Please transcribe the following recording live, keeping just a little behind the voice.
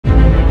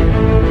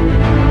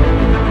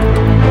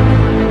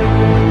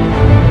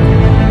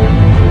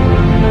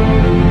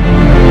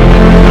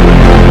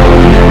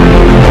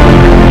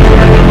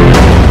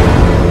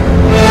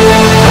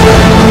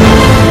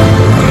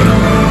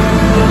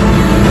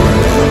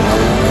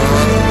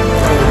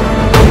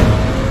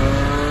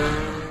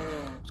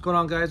What's going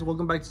on, guys?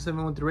 Welcome back to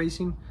 713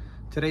 Racing.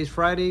 Today's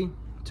Friday,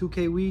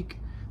 2K week,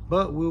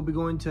 but we'll be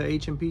going to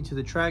HMP to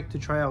the track to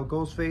try out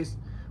Ghostface.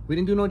 We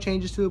didn't do no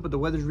changes to it, but the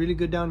weather's really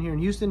good down here in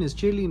Houston. It's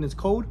chilly and it's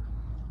cold.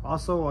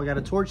 Also, I got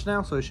a torch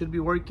now, so it should be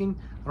working.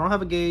 I don't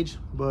have a gauge,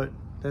 but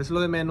that's lo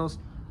de menos.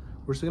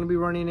 We're still gonna be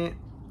running it.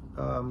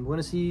 We're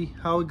gonna see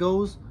how it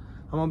goes.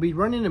 I'm gonna be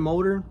running the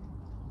motor,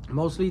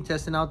 mostly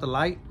testing out the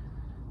light,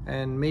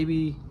 and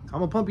maybe I'm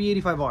gonna pump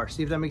E85R,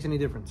 see if that makes any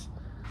difference.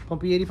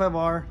 Pump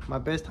E85R, my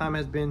best time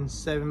has been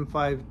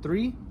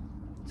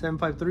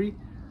 753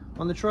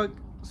 on the truck,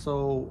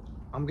 so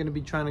I'm gonna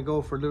be trying to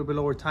go for a little bit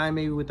lower time,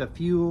 maybe with the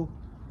fuel,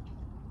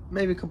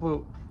 maybe a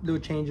couple little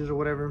changes or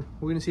whatever.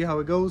 We're gonna see how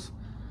it goes.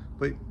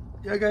 But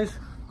yeah, guys,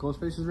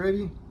 Ghostface is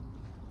ready.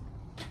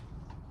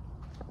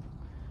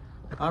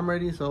 I'm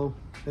ready, so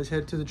let's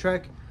head to the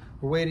track.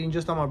 We're waiting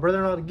just on my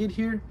brother-in-law to get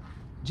here,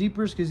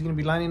 Jeepers, because he's gonna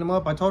be lining them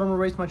up. I told him to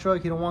race my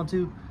truck. He don't want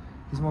to.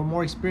 He's a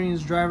more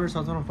experienced driver,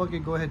 so I told him, fuck it,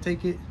 go ahead,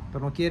 take it,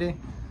 pero no quiere.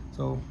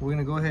 So we're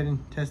gonna go ahead and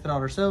test it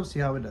out ourselves,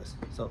 see how it does.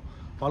 So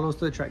follow us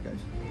to the track, guys.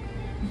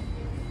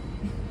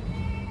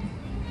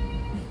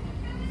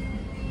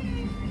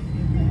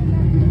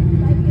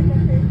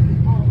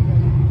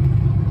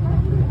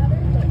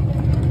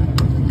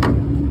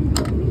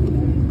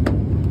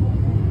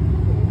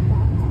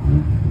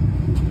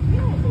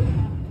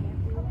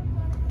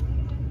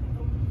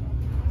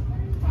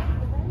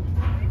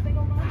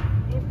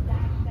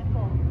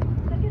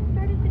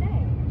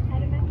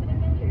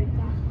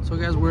 So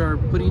guys, we're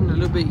putting a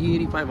little bit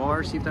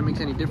E85R, see if that makes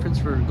any difference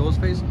for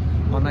Ghostface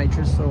on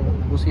nitrous. So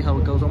we'll see how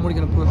it goes. I'm only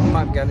gonna put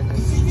 5 gallons in.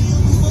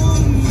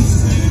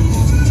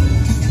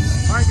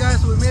 All right, guys,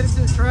 so we made it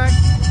to the track.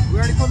 We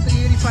already pumped the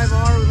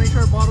E85R. We made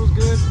sure our bottle's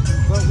good,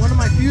 but one of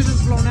my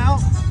fuses blown out.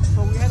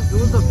 So we had to do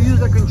the fuse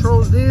that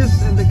controls this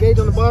and the gauge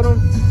on the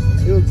bottom.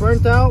 It was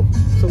burnt out,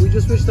 so we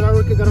just switched it out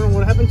real quick. I don't know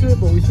what happened to it,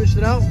 but we switched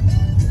it out.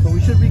 So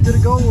we should be good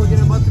to go. We're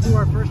getting about to do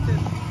our first test.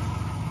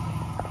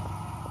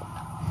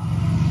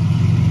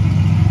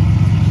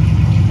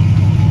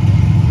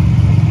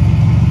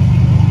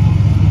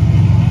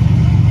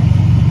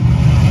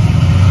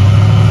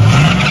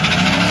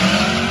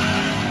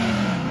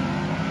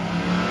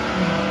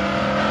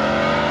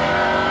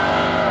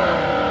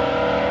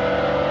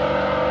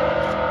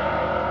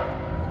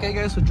 Okay,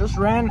 guys, so just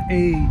ran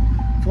a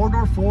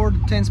 4-door Ford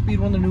 10-speed,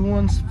 one of the new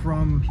ones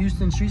from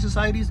Houston Street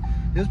Societies.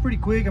 It was pretty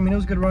quick. I mean, it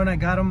was a good run. I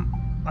got them,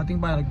 I think,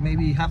 by like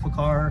maybe half a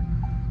car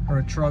or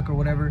a truck or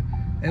whatever.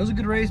 It was a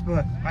good race,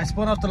 but I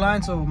spun off the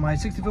line, so my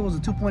 60-foot was a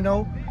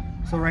 2.0.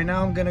 So right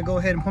now I'm gonna go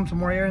ahead and pump some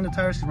more air in the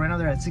tires, because right now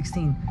they're at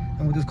 16,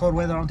 and with this cold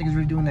weather I don't think it's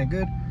really doing that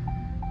good.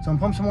 So I'm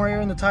pumping some more air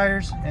in the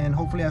tires, and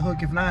hopefully I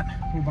hook. If not,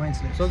 we're buying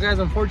slips. So guys,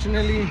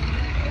 unfortunately,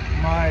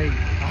 I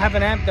have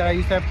an amp that I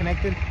used to have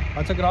connected.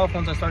 I took it off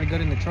once I started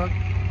gutting the truck,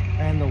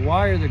 and the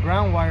wire, the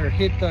ground wire,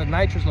 hit the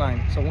nitrous line.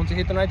 So once it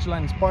hit the nitrous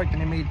line, it sparked,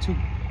 and it made two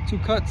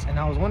cuts. And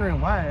I was wondering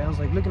why. I was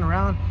like looking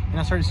around, and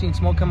I started seeing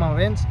smoke come out of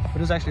vents, but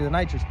it was actually the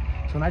nitrous.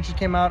 So nitrous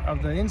came out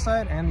of the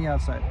inside and the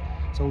outside.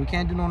 So we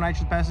can't do no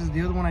nitrous passes.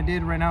 The other one I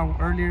did right now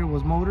earlier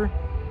was motor,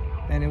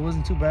 and it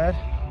wasn't too bad.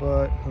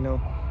 But you know,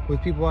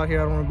 with people out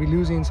here, I don't want to be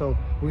losing. So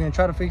we're gonna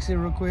try to fix it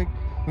real quick.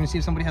 We're gonna see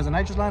if somebody has a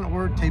nitrous line,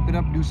 or tape it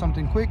up, do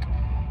something quick,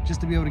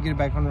 just to be able to get it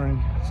back on running.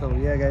 So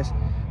yeah, guys,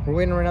 we're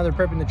waiting right now. They're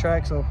prepping the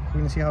track, so we're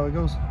gonna see how it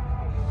goes.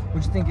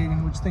 What you think,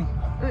 Aiden? What you think?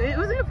 It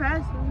was good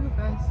fast. It was good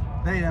fast.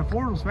 Hey, that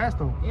Ford was fast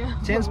though. Yeah.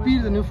 10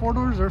 speed, the new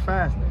 4-doors are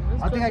fast.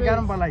 I think I got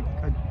them by like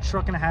a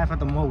truck and a half at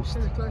the most. It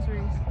was a close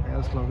race. Yeah, it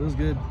was close. It was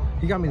good.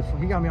 He got me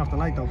off the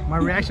light though. My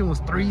reaction was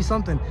 3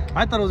 something.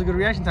 I thought it was a good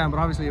reaction time, but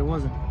obviously it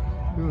wasn't.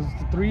 It was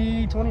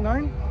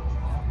 3:29.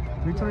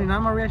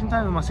 3:29 my reaction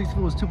time, and my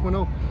 60-foot was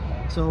 2.0.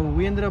 So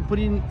we ended up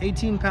putting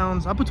 18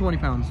 pounds. I put 20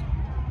 pounds.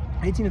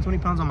 18 to 20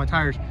 pounds on my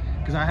tires,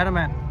 because I had them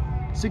at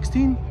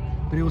 16,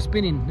 but it was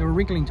spinning. They were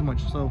wrinkling too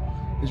much. So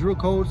it's real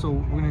cold, so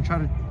we're gonna try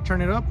to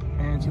turn it up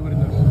and see what it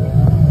does.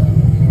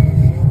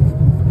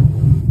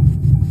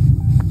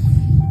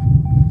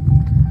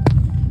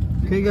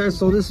 Okay, guys,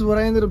 so this is what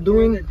I ended up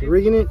doing,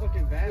 rigging it.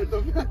 I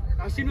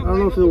don't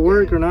know if it'll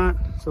work or not,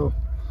 so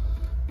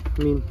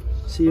I mean,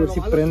 see if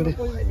it prende.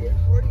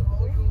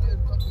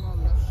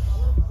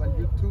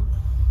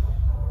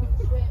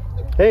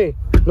 Hey,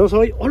 no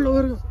soy. Hola,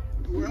 verga.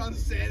 We're on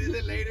set, is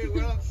it later?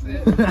 We're on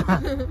set.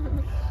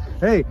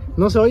 Hey,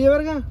 no se oye,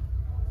 verga.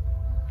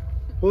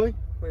 Uy.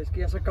 Pues que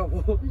ya se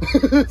acabó.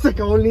 Se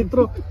acabó el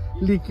nitro.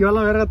 Liqueó a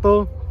la verga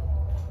todo.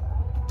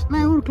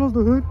 Man, we'll close the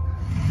hood.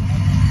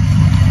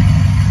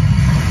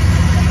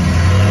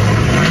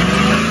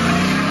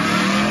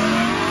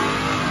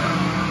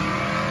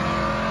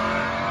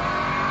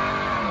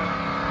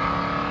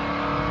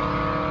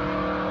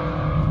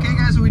 Okay,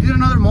 guys, so we did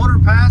another motor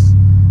pass.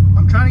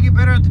 I'm trying to get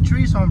better at the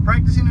tree, so I'm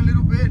practicing a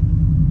little bit.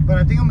 But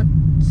I think I'm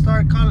gonna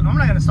start calling. I'm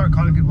not gonna start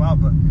calling people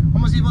out, but I'm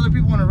gonna see if other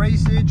people want to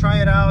race it,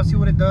 try it out, see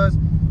what it does.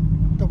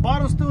 The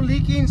bottle's still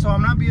leaking, so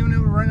I'm not being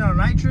able to run out of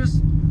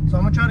nitrous. So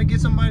I'm gonna try to get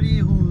somebody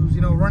who's,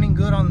 you know, running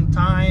good on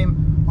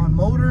time, on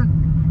motor,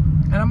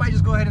 and I might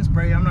just go ahead and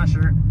spray. I'm not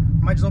sure.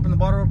 I might just open the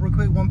bottle up real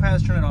quick, one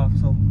pass, turn it off.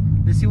 So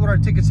Let's see what our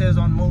ticket says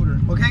on motor.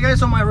 Okay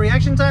guys, so my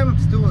reaction time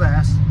still was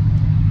ass.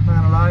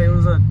 Not gonna lie, it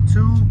was a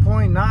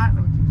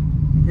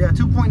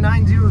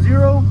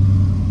 2.900,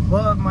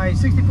 but my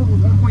 60 foot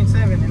was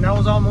 1.7, and that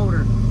was all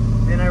motor.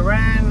 And I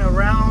ran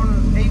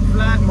around 8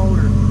 flat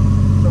motor,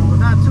 so it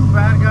was not too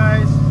bad,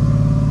 guys.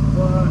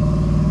 But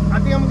I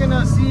think I'm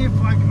gonna see if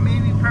I can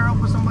maybe pair up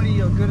with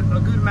somebody a good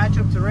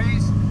matchup to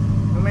race,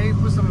 or maybe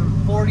put some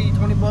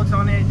 40-20 bucks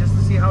on it just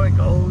to see how it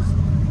goes.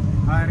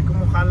 A ver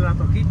cómo jala la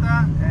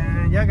troquita,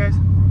 and yeah guys,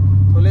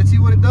 so let's see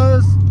what it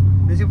does.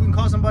 Let's see if we can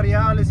call somebody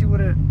out. Let's see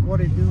what it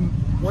do.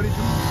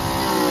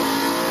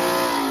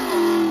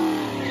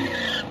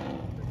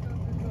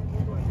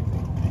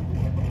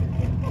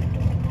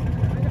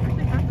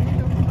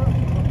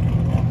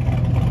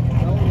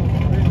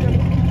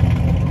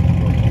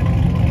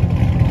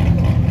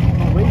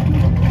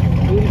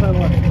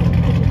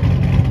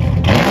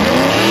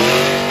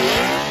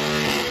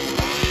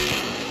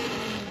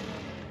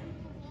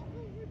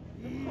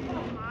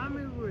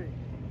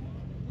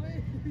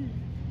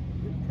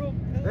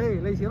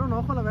 Hey, le hicieron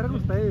ojo a la verga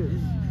ustedes.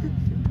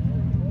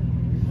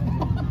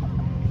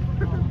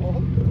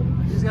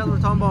 These guys were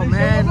talking about,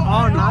 man,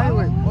 all night.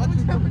 What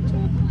just happened to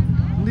him?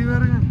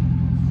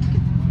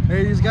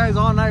 Hey, these guys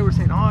all night were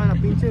saying, oh, la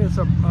pinche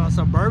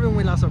Suburban,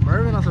 güey, la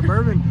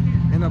Suburban.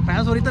 And the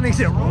pass ahorita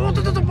dice,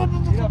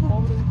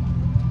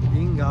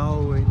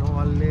 Ingao, güey, no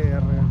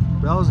vale.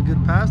 That was a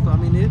good pass, though. I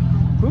mean, it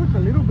hooked a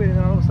little bit, and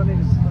all of a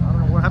sudden, I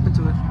don't know what happened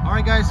to it. All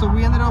right, guys, so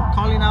we ended up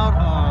calling out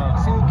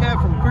a single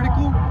cab from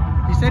Critical.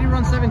 He said he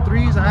runs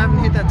 7.3s. I haven't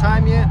hit that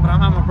time yet, but I'm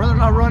having my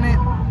brother-in-law run it.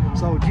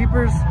 So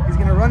Jeepers, he's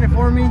gonna run it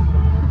for me.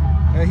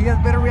 He has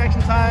better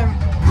reaction time.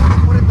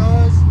 See what it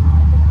does.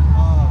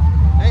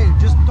 Hey,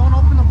 just don't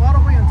open the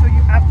bottle until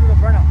you after the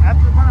burnout.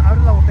 After the burnout,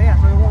 abre la botella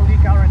so it won't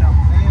leak out right now.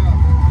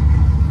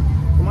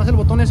 Nomás el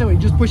botón ese, güey,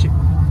 just push it.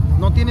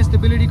 No tiene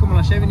stability como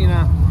la Chevy ni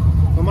nada.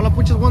 Nomás la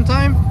puches one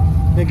time,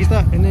 y aquí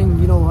está. And then,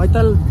 you know, ahí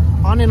está el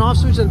on and off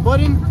switch del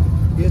button.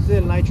 Y este es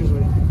el nitrous,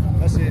 güey.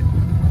 That's it.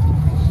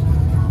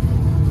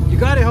 You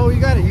got it, ho, you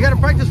got it. You got to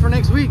practice for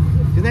next week.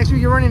 Because next week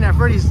you're running that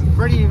Freddy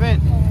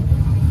event.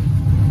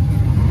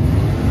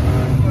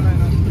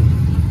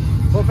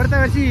 Oh, espérate a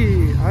ver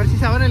si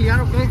se van a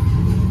liar, okay?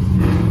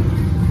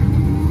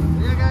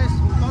 Yeah, guys,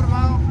 we thought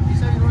about. He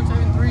said he runs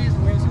 7.3s.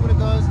 We're gonna see what it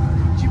does.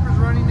 Cheaper's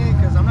running it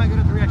because I'm not good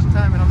at the reaction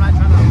time and I'm not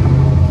trying to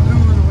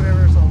lose or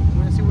whatever. So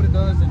we're gonna see what it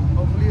does, and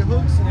hopefully it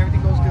hooks and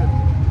everything goes good.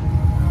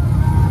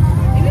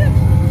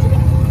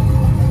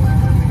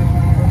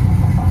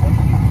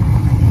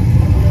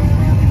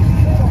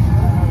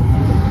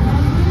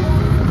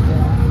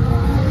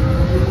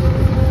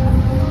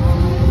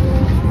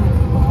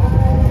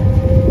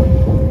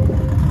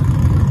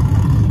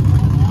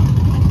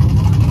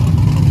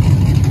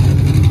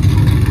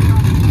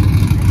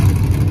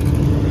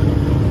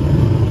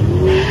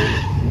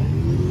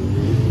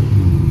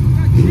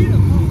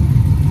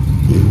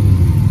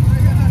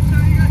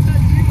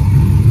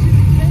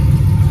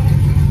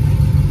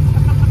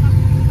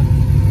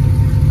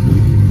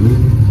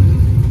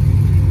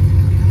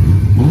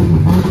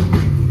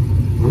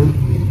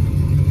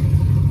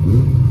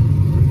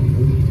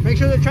 Make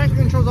sure the traction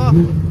control's off.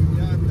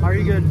 Yeah, are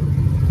you good?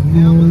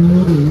 Yeah,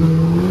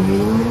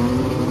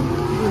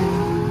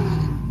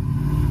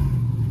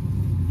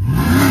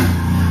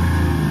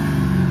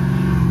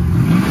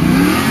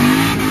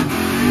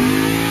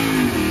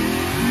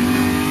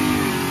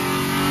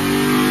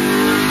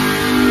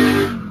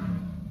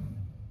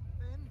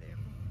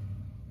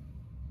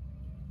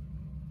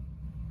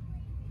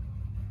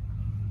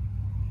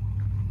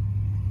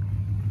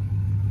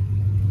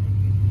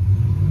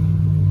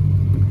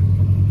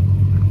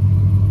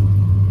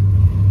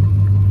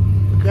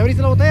 ¿Ya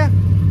abriste la botella?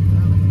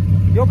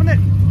 You opened it?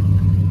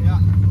 Yeah.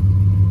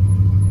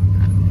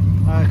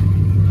 Alright.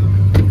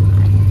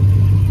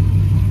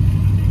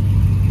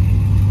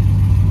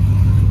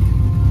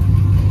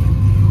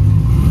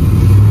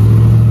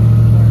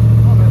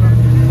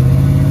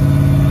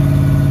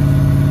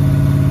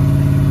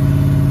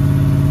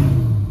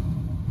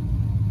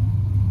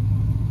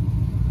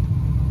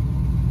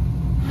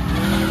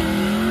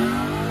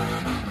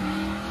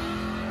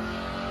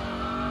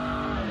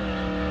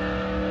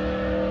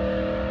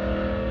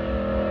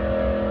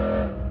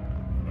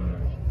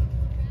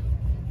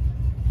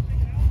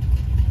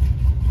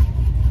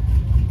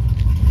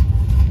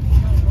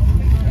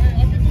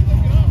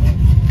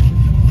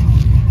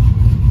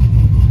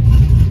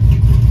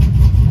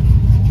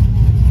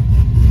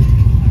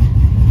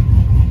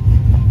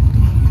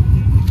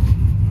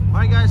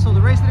 So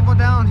the race didn't go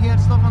down. He had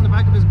stuff on the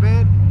back of his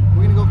bed.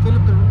 We're gonna go fill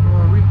up the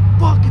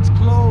fuck, it's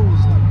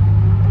closed.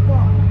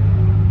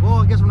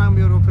 Well, I guess we're not gonna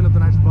be able to fill up the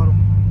nitrous bottle.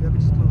 Yeah,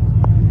 it's closed.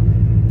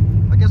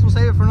 I guess we'll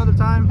save it for another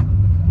time.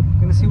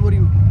 Gonna see what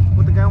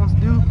the guy wants to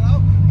do.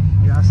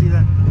 Yeah, I see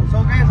that.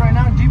 So guys, right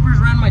now Jeepers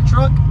ran my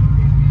truck,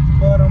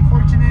 but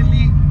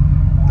unfortunately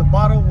the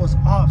bottle was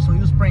off, so he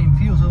was spraying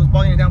fuel, so it was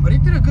bogging it down. But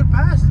it did a good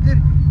pass. It did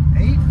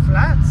 8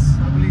 flats,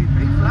 I believe,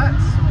 8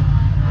 flats. So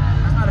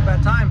that's not a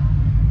bad time.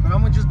 But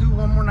I'm gonna just do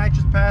one more night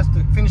nitrous pass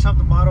to finish off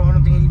the bottle. I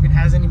don't think it even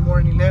has any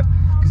left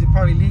because it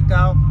probably leaked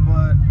out,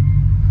 but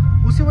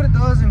we'll see what it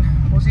does and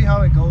we'll see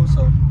how it goes.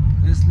 So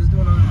let's do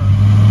another run.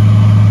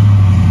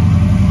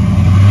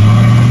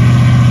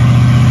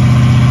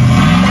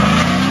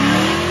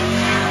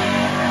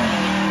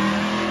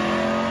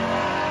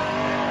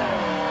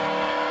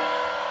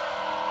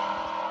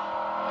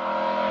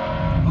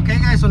 Okay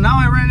guys, so now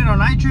I ran it on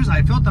nitrous.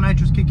 I felt the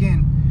nitrous kick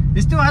in.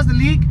 It still has the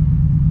leak,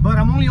 but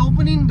I'm only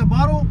opening the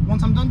bottle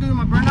once I'm done doing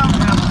my burnout,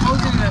 and I'm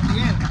closing it at the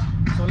end.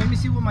 So let me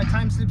see what my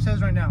time slip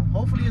says right now.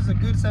 Hopefully it's a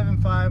good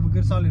 7.5, a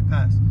good solid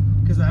pass,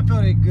 because I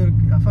felt it good.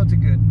 I felt it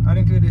good. I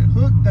didn't feel it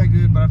hooked that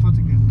good, but I felt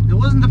it good. It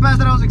wasn't the pass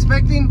that I was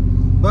expecting,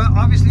 but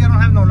obviously I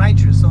don't have no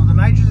nitrous, so the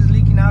nitrous is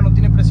leaking out. No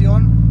tiene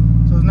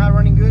presión, so it's not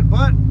running good,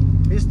 but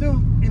it's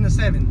still in the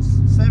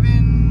 7s.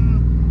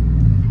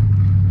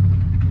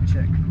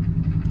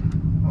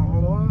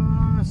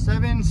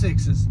 7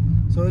 6s.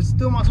 So it's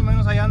still más o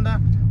menos ahí anda.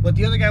 But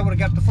the other guy would have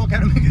got the fuck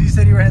out of me because he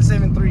said he ran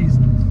 7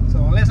 3s. So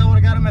unless I would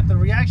have got him at the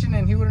reaction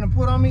and he wouldn't have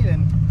put on me,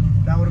 then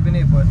that would have been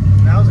it. But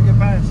that was a good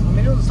pass. I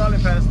mean, it was a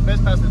solid pass, the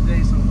best pass of the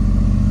day. So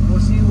we'll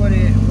see what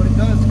it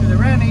does, because it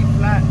ran a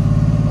flat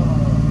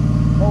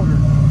motor.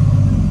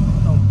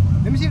 So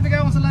let me see if the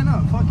guy wants to line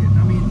up. Fuck it.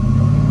 I mean,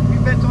 we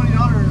bet $20,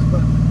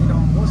 but you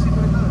know, we'll see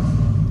what it does.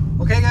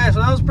 Okay guys,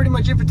 so that was pretty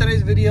much it for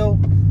today's video.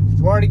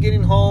 We're already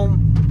getting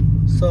home.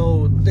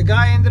 So the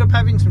guy ended up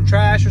having some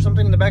trash or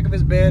something in the back of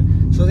his bed,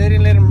 so they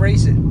didn't let him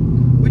race it,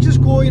 which is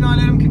cool. You know, I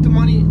let him keep the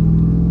money.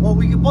 Well,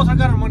 we both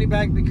got our money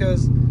back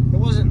because it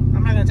wasn't,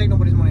 I'm not gonna take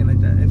nobody's money like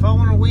that. If I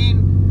want to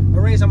win a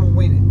race, I'm gonna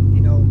win it,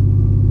 you know.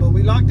 But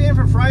we locked in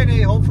for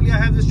Friday. Hopefully I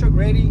have this truck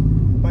ready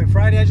by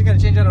Friday. I just gotta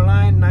change out a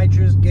line,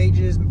 nitrous,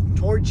 gauges,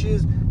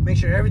 torches, make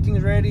sure everything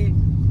is ready.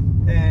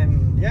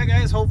 And yeah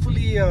guys,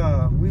 hopefully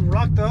we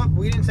locked up.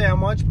 We didn't say how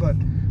much, but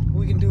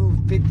we can do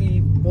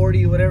 50,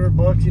 40, whatever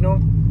bucks, you know.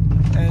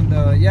 And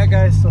yeah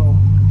guys, so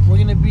we're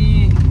gonna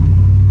be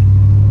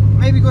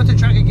maybe go to the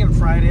track again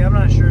Friday. I'm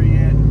not sure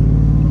yet,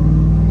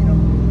 you know.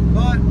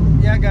 But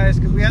yeah guys,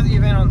 because we have the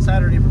event on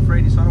Saturday for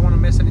Friday, so I don't want to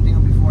mess anything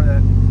up before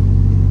that.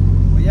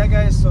 But yeah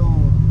guys, so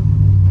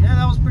yeah,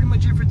 that was pretty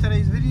much it for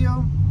today's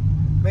video.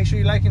 Make sure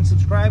you like and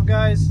subscribe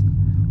guys.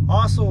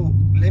 Also,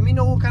 let me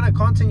know what kind of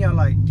content y'all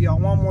like. Do y'all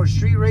want more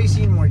street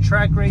racing, more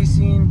track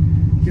racing?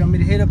 Do you want me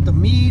to hit up the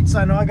meets?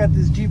 I know I got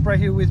this Jeep right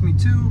here with me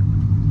too.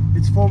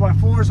 It's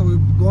 4x4, so we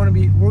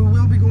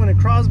will be going to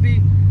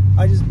Crosby.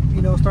 I just,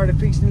 you know, started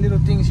fixing little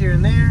things here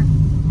and there.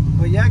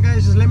 But yeah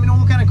guys, just let me know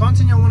what kind of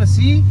content y'all want to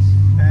see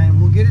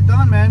and we'll get it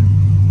done, man.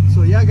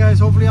 So yeah guys,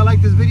 hopefully y'all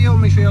like this video.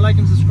 Make sure you like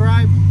and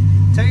subscribe.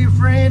 Tell your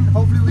friend.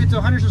 Hopefully we get to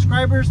 100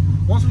 subscribers.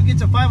 Once we get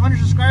to 500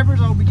 subscribers,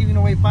 I'll be giving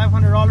away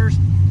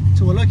 $500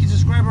 to a lucky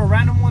subscriber, a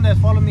random one that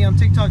followed me on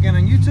TikTok and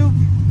on YouTube.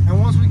 And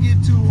once we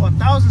get to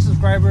 1,000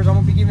 subscribers, I'm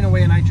gonna be giving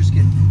away a nitrous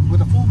kit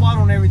with a full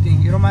bottle and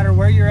everything. It don't matter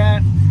where you're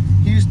at,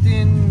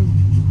 Houston,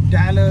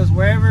 Dallas,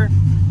 wherever.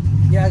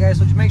 Yeah guys,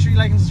 so just make sure you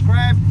like and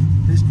subscribe.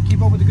 Just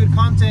keep up with the good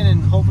content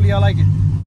and hopefully y'all like it.